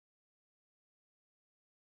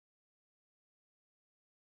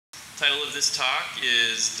Title of this talk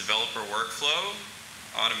is Developer Workflow,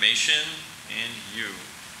 Automation, and You.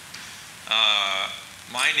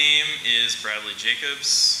 My name is Bradley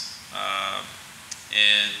Jacobs,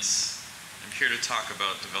 and I'm here to talk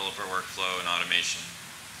about developer workflow and automation.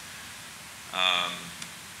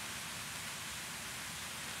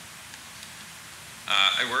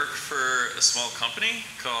 I work for a small company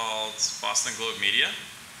called Boston Globe Media.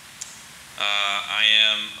 I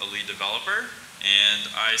am a lead developer, and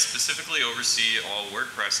I specifically oversee all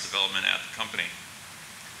WordPress development at the company.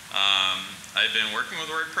 I've been working with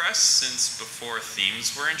WordPress since before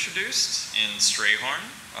themes were introduced in Strayhorn,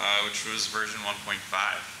 which was version 1.5.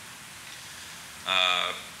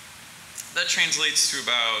 That translates to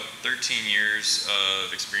about 13 years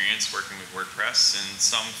of experience working with WordPress in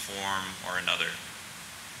some form or another.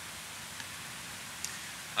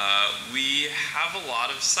 We have a lot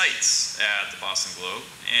of sites at the Boston Globe,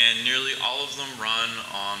 and nearly all of them run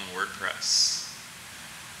on WordPress.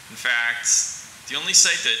 In fact, the only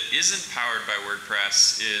site that isn't powered by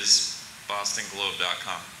WordPress is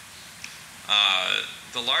bostonglobe.com.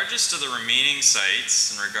 The largest of the remaining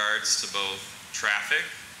sites in regards to both traffic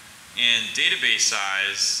and database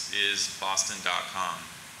size is boston.com.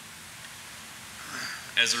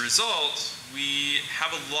 As a result, we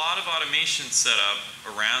have a lot of automation set up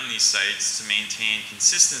around these sites to maintain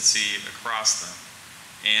consistency across them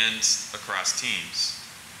and across teams.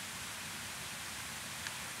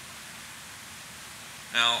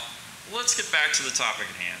 Now, let's get back to the topic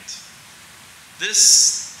at hand.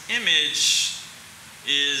 This image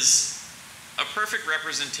is a perfect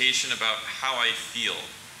representation about how I feel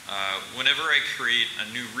whenever I create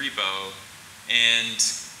a new repo and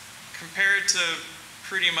compare it to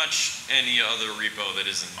pretty much any other repo that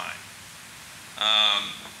isn't mine.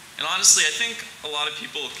 And honestly, I think a lot of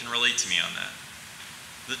people can relate to me on that.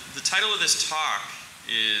 The title of this talk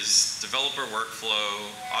is Developer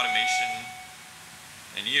Workflow, Automation,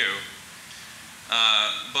 and You.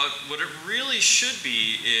 But what it really should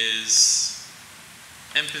be is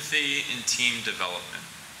empathy in team development.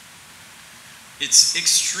 It's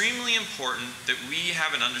extremely important that we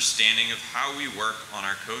have an understanding of how we work on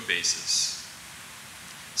our code bases.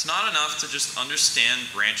 It's not enough to just understand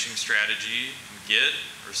branching strategy in Git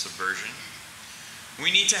or Subversion. We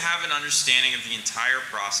need to have an understanding of the entire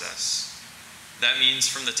process. That means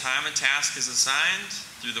from the time a task is assigned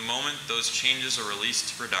through the moment those changes are released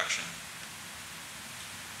to production.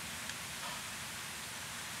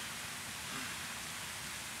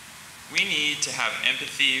 We need to have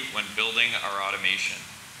empathy when building our automation.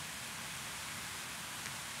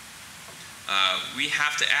 We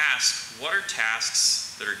have to ask, what are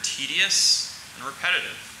tasks that are tedious and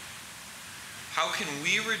repetitive? How can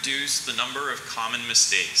we reduce the number of common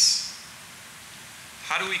mistakes?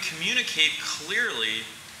 How do we communicate clearly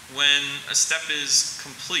when a step is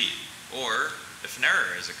complete or if an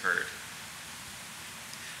error has occurred?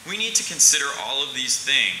 We need to consider all of these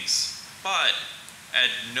things, but add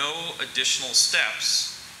no additional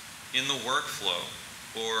steps in the workflow,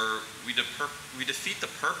 or we defeat the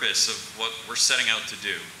purpose of what we're setting out to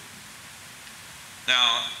do.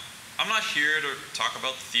 Now, I'm not here to talk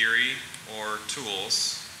about theory or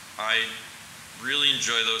tools. I really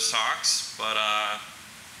enjoy those talks, but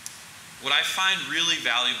what I find really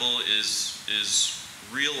valuable is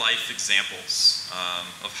real-life examples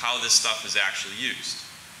of how this stuff is actually used.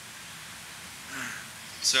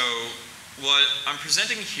 So what I'm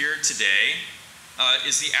presenting here today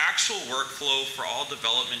is the actual workflow for all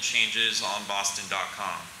development changes on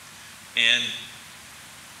boston.com, and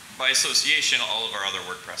by association, all of our other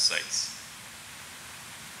WordPress sites.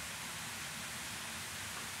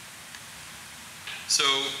 So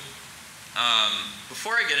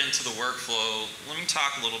before I get into the workflow, let me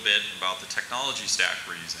talk a little bit about the technology stack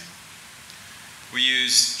we're using. We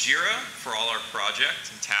use Jira for all our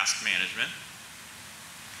project and task management.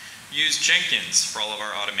 We use Jenkins for all of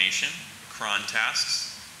our automation, cron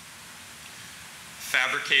tasks.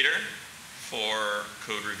 Fabricator for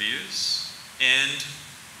code reviews. And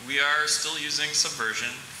we are still using Subversion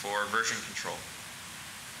for version control.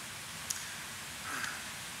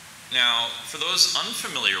 Now, for those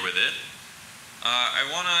unfamiliar with it, I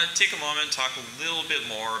want to take a moment and talk a little bit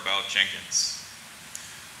more about Jenkins.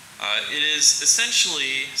 It is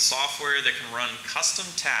essentially software that can run custom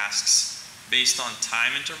tasks based on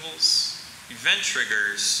time intervals, event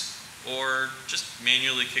triggers, or just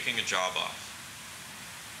manually kicking a job off.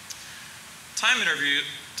 Time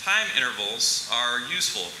intervals are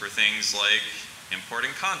useful for things like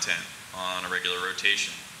importing content on a regular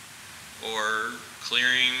rotation, or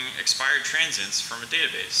clearing expired transients from a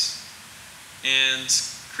database, and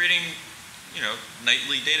creating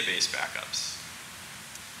nightly database backups.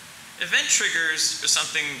 Event triggers are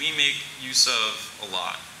something we make use of a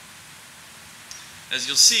lot. As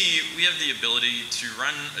you'll see, we have the ability to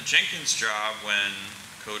run a Jenkins job when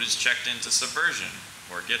code is checked into Subversion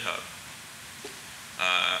or GitHub,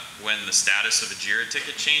 when the status of a Jira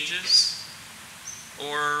ticket changes,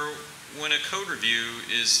 or when a code review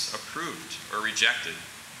is approved or rejected.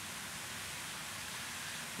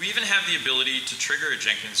 We even have the ability to trigger a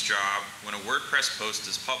Jenkins job when a WordPress post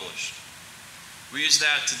is published. We use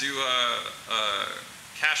that to do a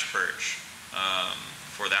cache purge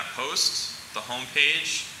for that post, the home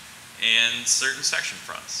page, and certain section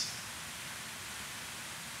fronts.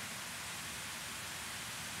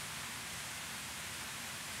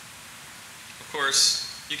 Of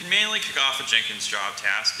course, you can manually kick off a Jenkins job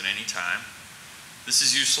task at any time. This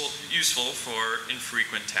is useful for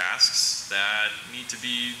infrequent tasks that need to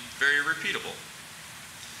be very repeatable.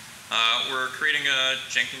 We're creating a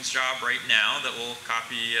Jenkins job right now that will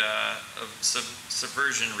copy a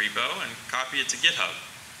Subversion repo and copy it to GitHub,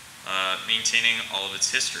 maintaining all of its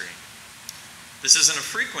history. This isn't a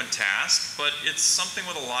frequent task, but it's something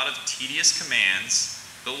with a lot of tedious commands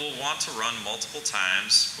that we'll want to run multiple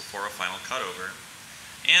times before a final cutover.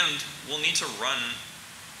 And we'll need to run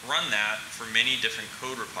that for many different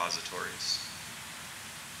code repositories.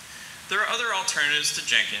 There are other alternatives to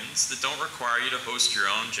Jenkins that don't require you to host your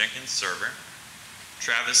own Jenkins server.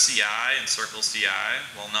 Travis CI and Circle CI,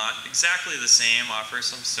 while not exactly the same, offer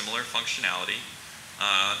some similar functionality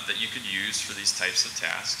that you could use for these types of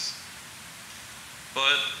tasks.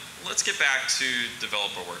 But let's get back to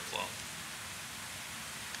developer workflow.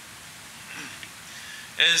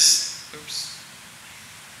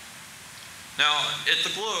 Now, at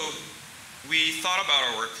the Globe, we thought about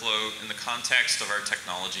our workflow in the context of our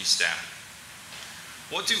technology stack.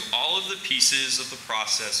 What do all of the pieces of the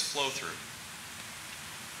process flow through?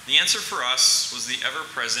 The answer for us was the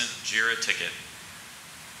ever-present Jira ticket.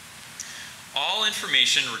 All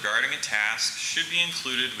information regarding a task should be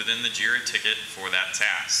included within the Jira ticket for that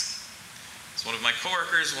task. As one of my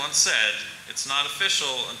coworkers once said, it's not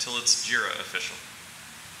official until it's Jira official.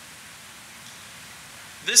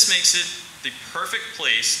 This makes it the perfect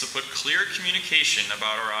place to put clear communication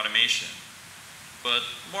about our automation, but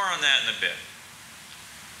more on that in a bit.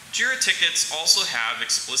 Jira tickets also have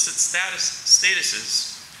explicit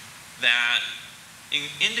statuses that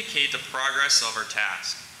indicate the progress of our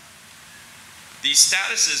task. These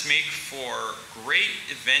statuses make for great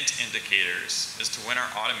event indicators as to when our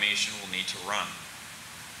automation will need to run.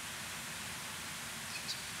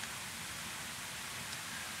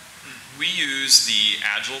 We use the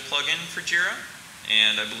Agile plugin for Jira,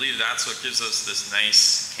 and I believe that's what gives us this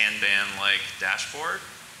nice Kanban-like dashboard.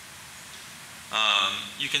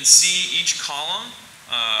 You can see each column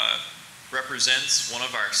represents one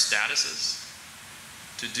of our statuses: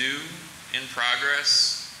 to do, in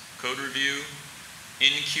progress, code review,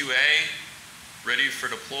 in QA, ready for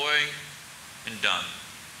deploy, and done,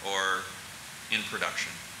 or in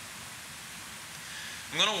production.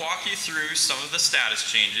 I'm going to walk you through some of the status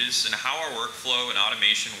changes and how our workflow and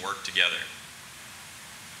automation work together.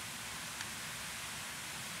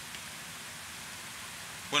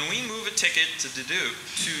 When we move a ticket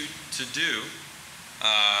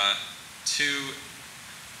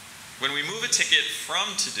when we move a ticket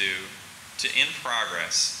from to do to in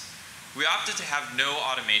progress, we opted to have no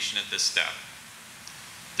automation at this step.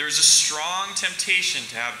 There is a strong temptation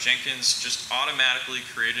to have Jenkins just automatically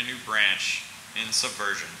create a new branch in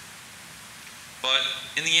Subversion. But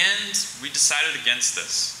in the end, we decided against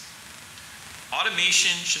this.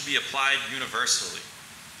 Automation should be applied universally.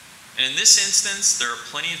 And in this instance, there are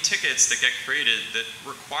plenty of tickets that get created that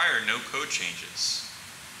require no code changes.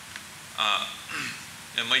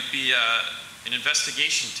 It might be an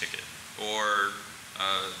investigation ticket, or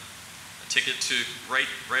a ticket to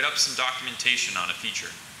write up some documentation on a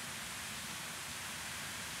feature.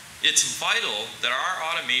 It's vital that our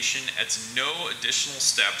automation adds no additional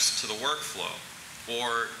steps to the workflow,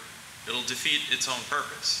 or it'll defeat its own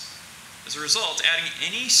purpose. As a result, adding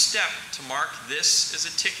any step to mark this as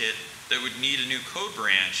a ticket that would need a new code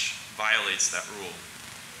branch violates that rule.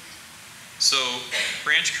 So,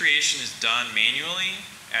 branch creation is done manually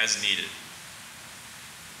as needed.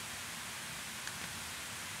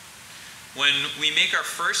 When we make our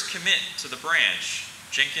first commit to the branch,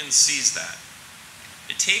 Jenkins sees that.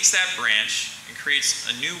 It takes that branch and creates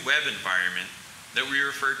a new web environment that we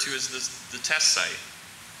refer to as the test site.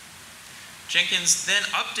 Jenkins then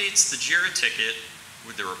updates the Jira ticket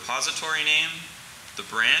with the repository name, the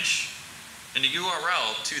branch, and a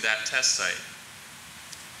URL to that test site.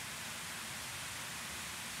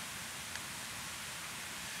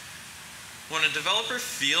 When a developer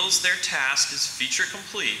feels their task is feature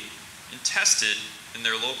complete and tested in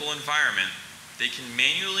their local environment, they can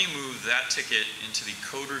manually move that ticket into the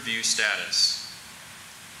code review status.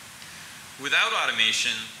 Without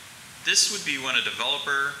automation, this would be when a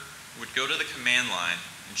developer would go to the command line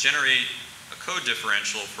and generate a code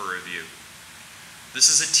differential for review. This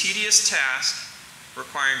is a tedious task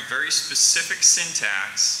requiring very specific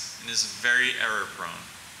syntax and is very error prone.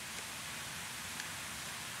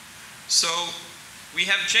 So we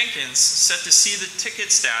have Jenkins set to see the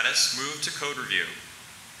ticket status move to code review.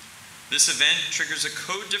 This event triggers a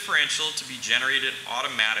code differential to be generated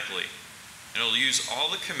automatically. It'll use all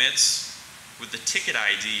the commits with the ticket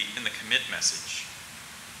ID in the commit message.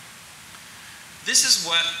 This is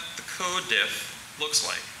what the code diff looks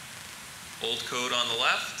like. Old code on the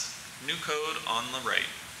left, new code on the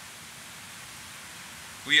right.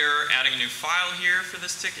 We are adding a new file here for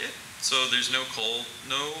this ticket, so there's no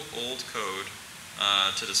old code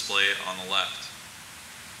to display on the left.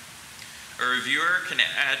 A reviewer can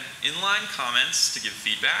add inline comments to give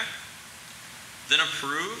feedback, then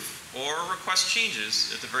approve or request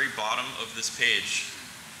changes at the very bottom of this page.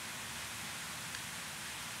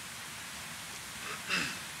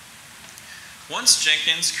 Once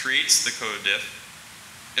Jenkins creates the code diff,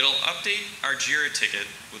 it'll update our Jira ticket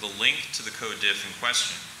with a link to the code diff in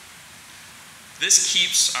question. This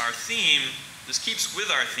keeps with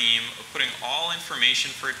our theme of putting all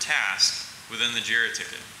information for a task within the Jira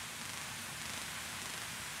ticket.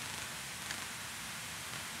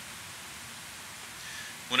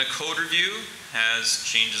 When a code review has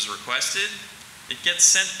changes requested, it gets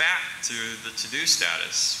sent back to the to-do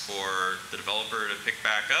status for the developer to pick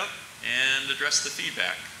back up and address the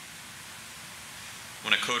feedback.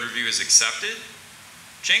 When a code review is accepted,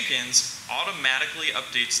 Jenkins automatically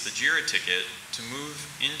updates the Jira ticket to move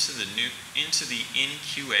into the in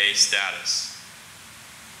QA status.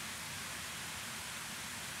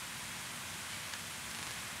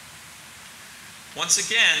 Once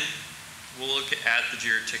again, we'll look at the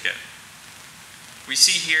Jira ticket. We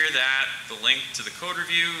see here that the link to the code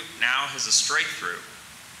review now has a strike through.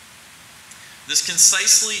 This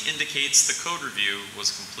concisely indicates the code review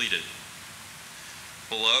was completed.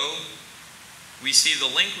 Below, we see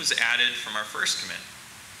the link was added from our first commit.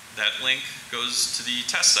 That link goes to the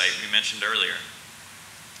test site we mentioned earlier.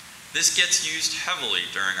 This gets used heavily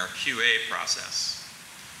during our QA process.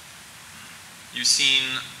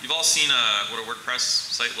 You've all seen what a WordPress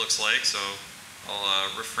site looks like, so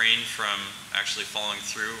I'll refrain from actually following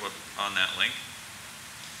through on that link.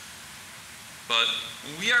 But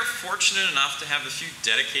we are fortunate enough to have a few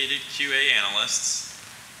dedicated QA analysts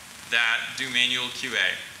that do manual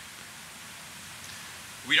QA.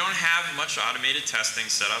 We don't have much automated testing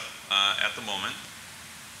set up at the moment,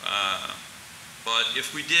 but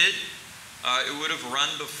if we did, it would have run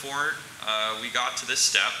before we got to this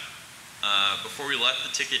step, before we let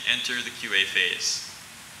the ticket enter the QA phase.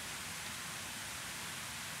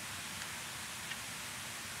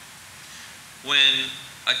 When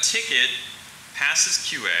a ticket passes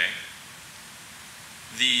QA,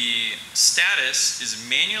 the status is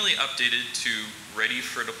manually updated to ready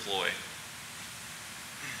for deploy.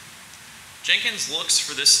 Jenkins looks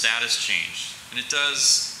for this status change, and it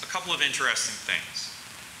does a couple of interesting things.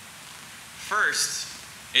 First,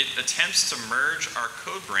 it attempts to merge our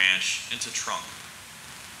code branch into trunk.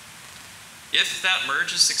 If that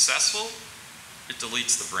merge is successful, it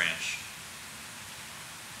deletes the branch.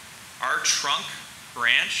 Our trunk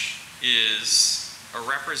branch is a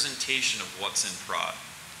representation of what's in prod.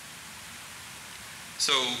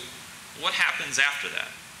 So what happens after that?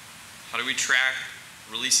 How do we track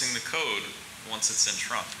releasing the code once it's in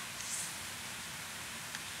trunk?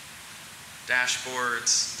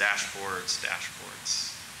 Dashboards, dashboards, dashboards.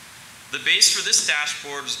 The base for this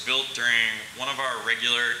dashboard was built during one of our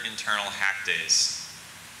regular internal hack days.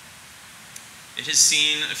 It has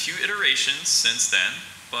seen a few iterations since then,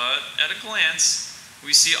 but at a glance,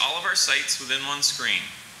 we see all of our sites within one screen.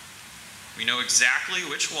 We know exactly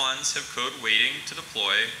which ones have code waiting to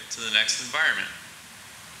deploy to the next environment.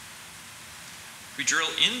 If we drill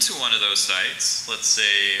into one of those sites, let's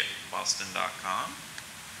say boston.com,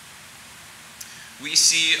 we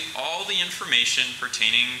see all the information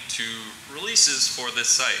pertaining to releases for this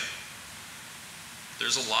site.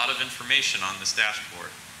 There's a lot of information on this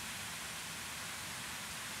dashboard.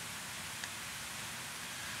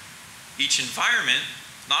 Each environment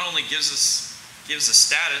not only gives a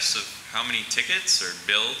status of how many tickets or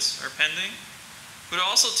builds are pending, but it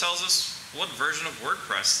also tells us what version of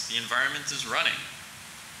WordPress the environment is running.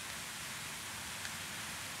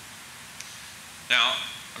 Now,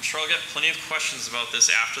 I'm sure I'll get plenty of questions about this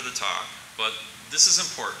after the talk, but this is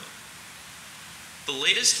important. The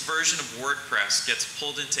latest version of WordPress gets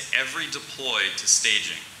pulled into every deploy to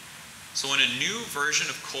staging. So when a new version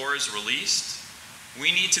of core is released,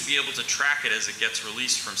 we need to be able to track it as it gets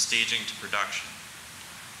released from staging to production.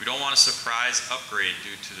 We don't want a surprise upgrade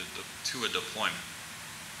due to a deployment.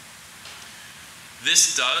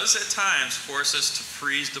 This does at times force us to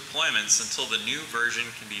freeze deployments until the new version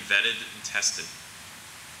can be vetted and tested.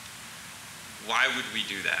 Why would we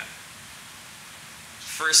do that?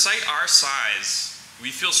 For a site our size,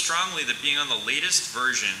 we feel strongly that being on the latest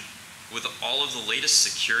version with all of the latest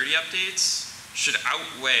security updates should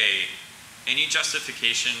outweigh any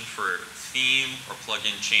justification for theme or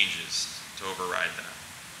plugin changes to override that.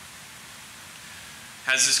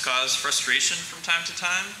 Has this caused frustration from time to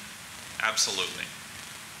time? Absolutely.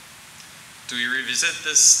 Do we revisit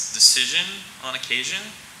this decision on occasion?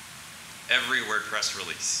 Every WordPress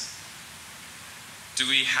release. Do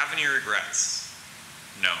we have any regrets?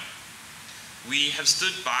 No. We have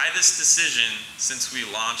stood by this decision since we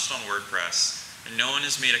launched on WordPress, and no one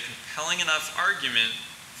has made a compelling enough argument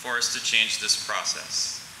for us to change this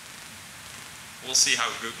process. We'll see how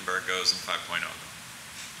Gutenberg goes in 5.0.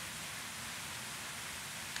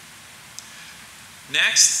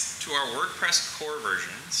 Next, to our WordPress core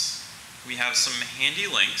versions, we have some handy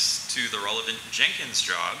links to the relevant Jenkins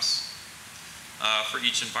jobs for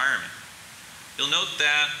each environment. You'll note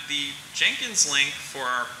that the Jenkins link for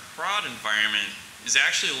our prod environment is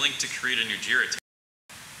actually linked to create a new Jira ticket.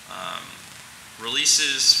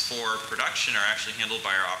 Releases for production are actually handled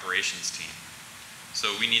by our operations team.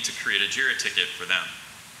 So we need to create a Jira ticket for them.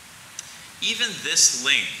 Even this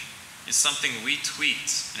link is something we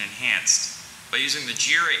tweaked and enhanced by using the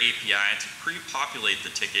Jira API to pre-populate the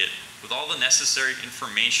ticket with all the necessary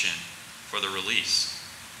information for the release.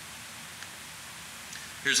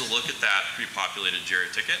 Here's a look at that pre-populated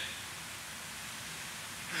Jira ticket.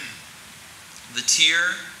 The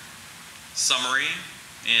tier, summary,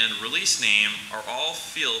 and release name are all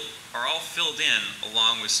filled in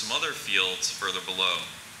along with some other fields further below.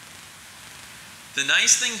 The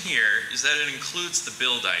nice thing here is that it includes the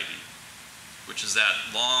build ID, which is that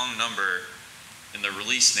long number in the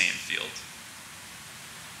release name field.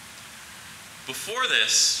 Before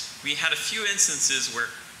this, we had a few instances where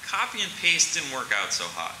copy and paste didn't work out so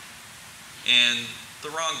hot, and the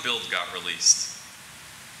wrong build got released.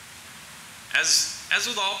 As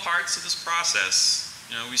with all parts of this process,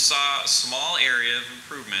 we saw a small area of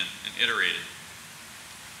improvement and iterated.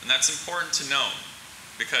 And that's important to know,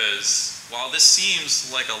 because while this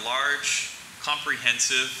seems like a large,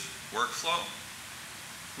 comprehensive workflow,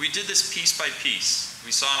 we did this piece by piece.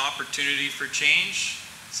 We saw an opportunity for change,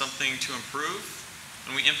 something to improve,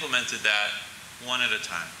 and we implemented that one at a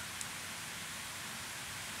time.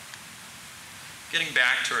 Getting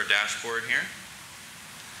back to our dashboard here.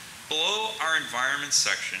 Below our environment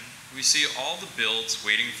section, we see all the builds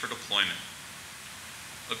waiting for deployment.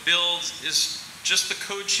 A build is just the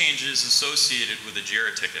code changes associated with a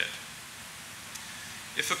Jira ticket.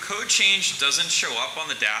 If a code change doesn't show up on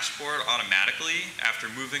the dashboard automatically after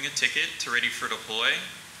moving a ticket to ready for deploy,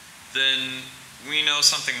 then we know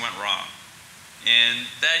something went wrong. And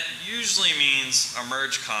that usually means a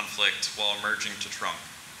merge conflict while merging to trunk.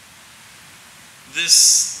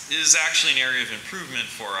 This is actually an area of improvement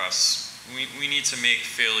for us. We need to make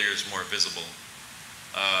failures more visible.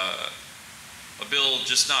 A build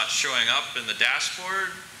just not showing up in the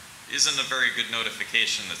dashboard isn't a very good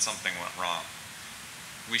notification that something went wrong.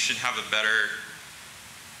 We should have a better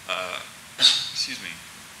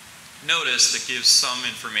notice that gives some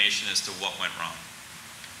information as to what went wrong.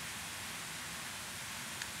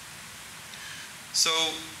 So,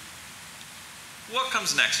 what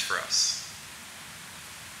comes next for us?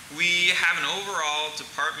 We have an overall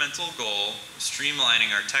departmental goal of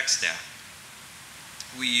streamlining our tech stack.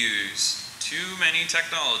 We use too many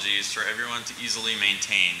technologies for everyone to easily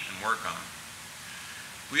maintain and work on.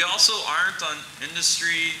 We also aren't on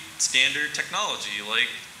industry standard technology like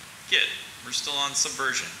Git. We're still on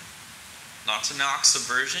Subversion. Not to knock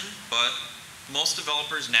Subversion, but most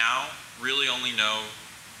developers now really only know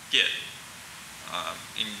Git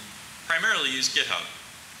and primarily use GitHub.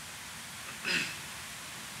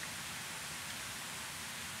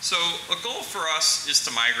 So a goal for us is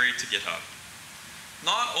to migrate to GitHub.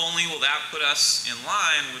 Not only will that put us in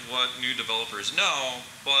line with what new developers know,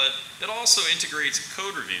 but it also integrates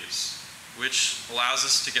code reviews, which allows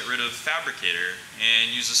us to get rid of Fabricator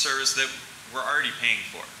and use a service that we're already paying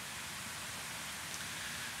for.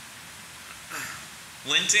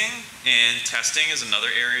 Linting and testing is another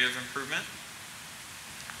area of improvement.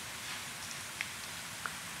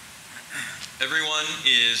 Everyone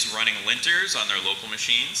is running linters on their local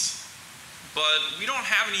machines, but we don't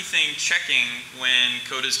have anything checking when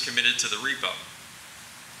code is committed to the repo.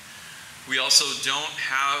 We also don't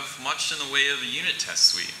have much in the way of a unit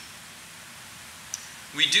test suite.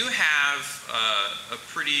 We do have a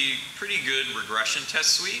pretty good regression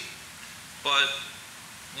test suite, but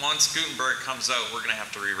once Gutenberg comes out, we're going to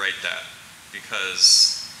have to rewrite that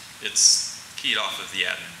because it's keyed off of the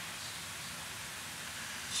admin.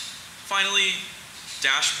 Finally,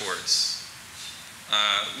 dashboards.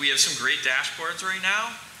 We have some great dashboards right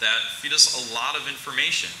now that feed us a lot of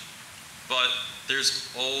information, but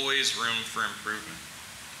there's always room for improvement.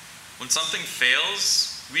 When something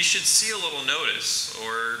fails, we should see a little notice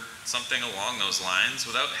or something along those lines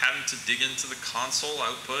without having to dig into the console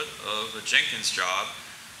output of a Jenkins job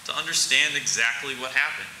to understand exactly what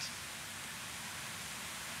happened.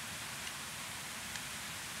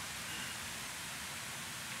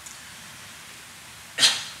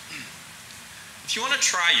 If you want to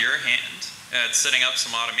try your hand at setting up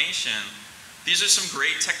some automation, these are some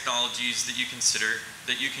great technologies that you can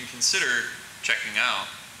consider checking out.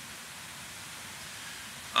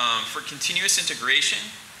 For continuous integration,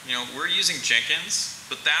 we're using Jenkins,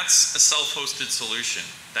 but that's a self-hosted solution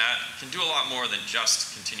that can do a lot more than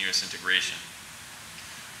just continuous integration.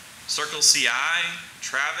 Circle CI,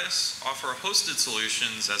 Travis offer hosted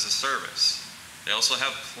solutions as a service. They also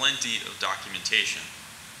have plenty of documentation.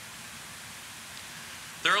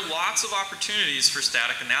 There are lots of opportunities for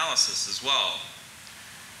static analysis as well.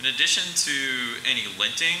 In addition to any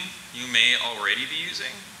linting you may already be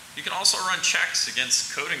using, you can also run checks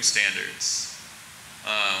against coding standards.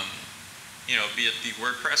 Be it the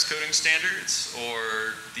WordPress coding standards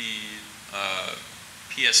or the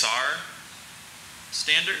PSR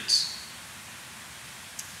standards.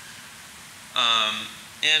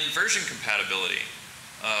 And version compatibility.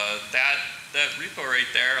 That repo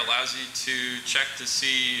right there allows you to check to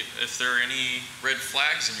see if there are any red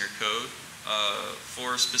flags in your code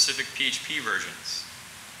for specific PHP versions,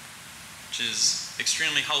 which is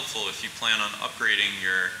extremely helpful if you plan on upgrading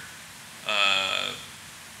your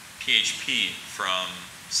PHP from,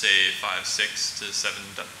 say, 5.6 to 7.1,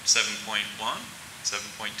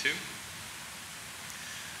 7.2.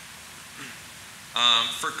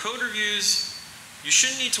 For code reviews, you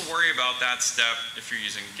shouldn't need to worry about that step if you're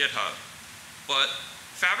using GitHub. But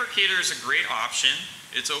Fabricator is a great option.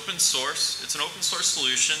 It's open source. It's an open source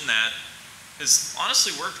solution that has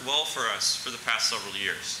honestly worked well for us for the past several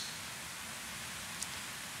years.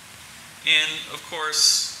 And of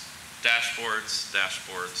course, dashboards,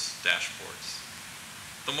 dashboards, dashboards.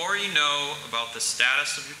 The more you know about the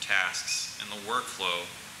status of your tasks and the workflow,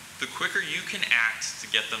 the quicker you can act to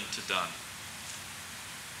get them done.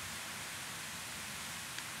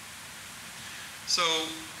 So,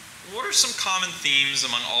 what are some common themes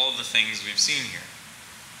among all of the things we've seen here?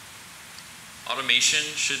 Automation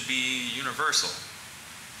should be universal.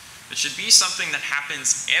 It should be something that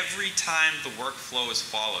happens every time the workflow is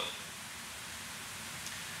followed.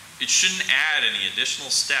 It shouldn't add any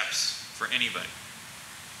additional steps for anybody.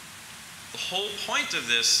 The whole point of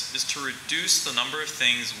this is to reduce the number of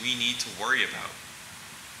things we need to worry about.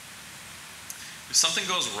 If something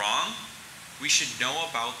goes wrong, we should know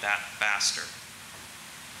about that faster.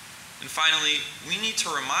 And finally, we need to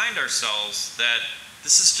remind ourselves that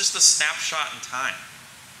this is just a snapshot in time.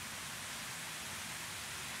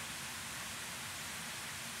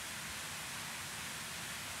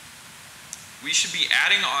 We should be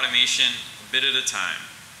adding automation a bit at a time.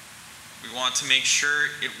 We want to make sure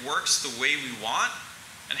it works the way we want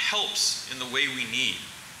and helps in the way we need.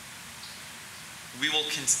 We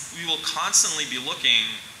will constantly be looking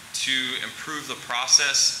to improve the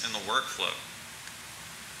process and the workflow.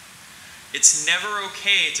 It's never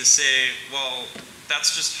okay to say, well,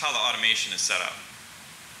 that's just how the automation is set up.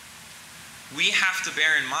 We have to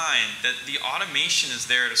bear in mind that the automation is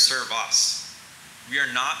there to serve us. We are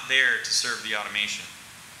not there to serve the automation.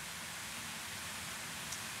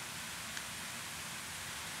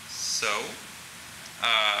 So,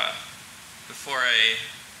 before I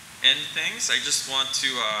end things, I just want to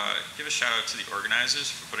give a shout out to the organizers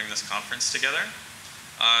for putting this conference together,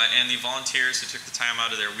 and the volunteers who took the time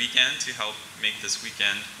out of their weekend to help make this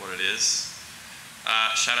weekend what it is.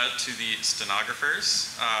 Shout out to the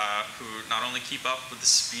stenographers who not only keep up with the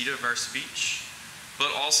speed of our speech,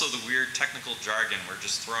 but also the weird technical jargon we're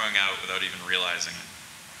just throwing out without even realizing it.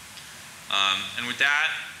 And with that,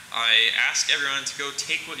 I ask everyone to go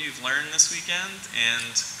take what you've learned this weekend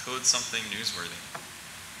and code something newsworthy.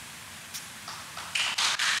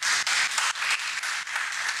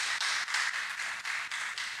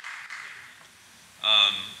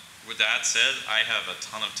 with that said, I have a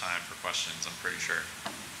ton of time for questions, I'm pretty sure.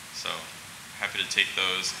 So happy to take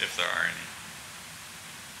those if there are any.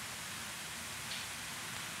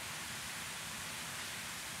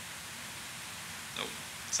 Nope,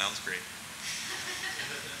 sounds great.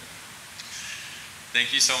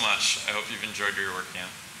 Thank you so much. I hope you've enjoyed your work, Ian.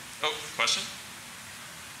 Oh, question?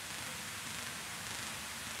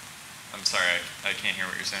 I'm sorry, I can't hear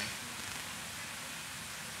what you're saying.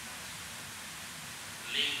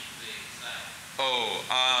 Link the slide. Oh,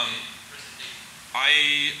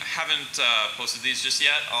 I haven't posted these just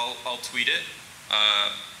yet. I'll tweet it.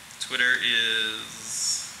 Twitter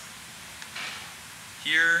is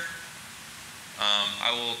here.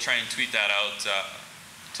 I will try and tweet that out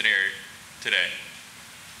today.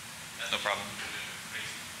 No problem.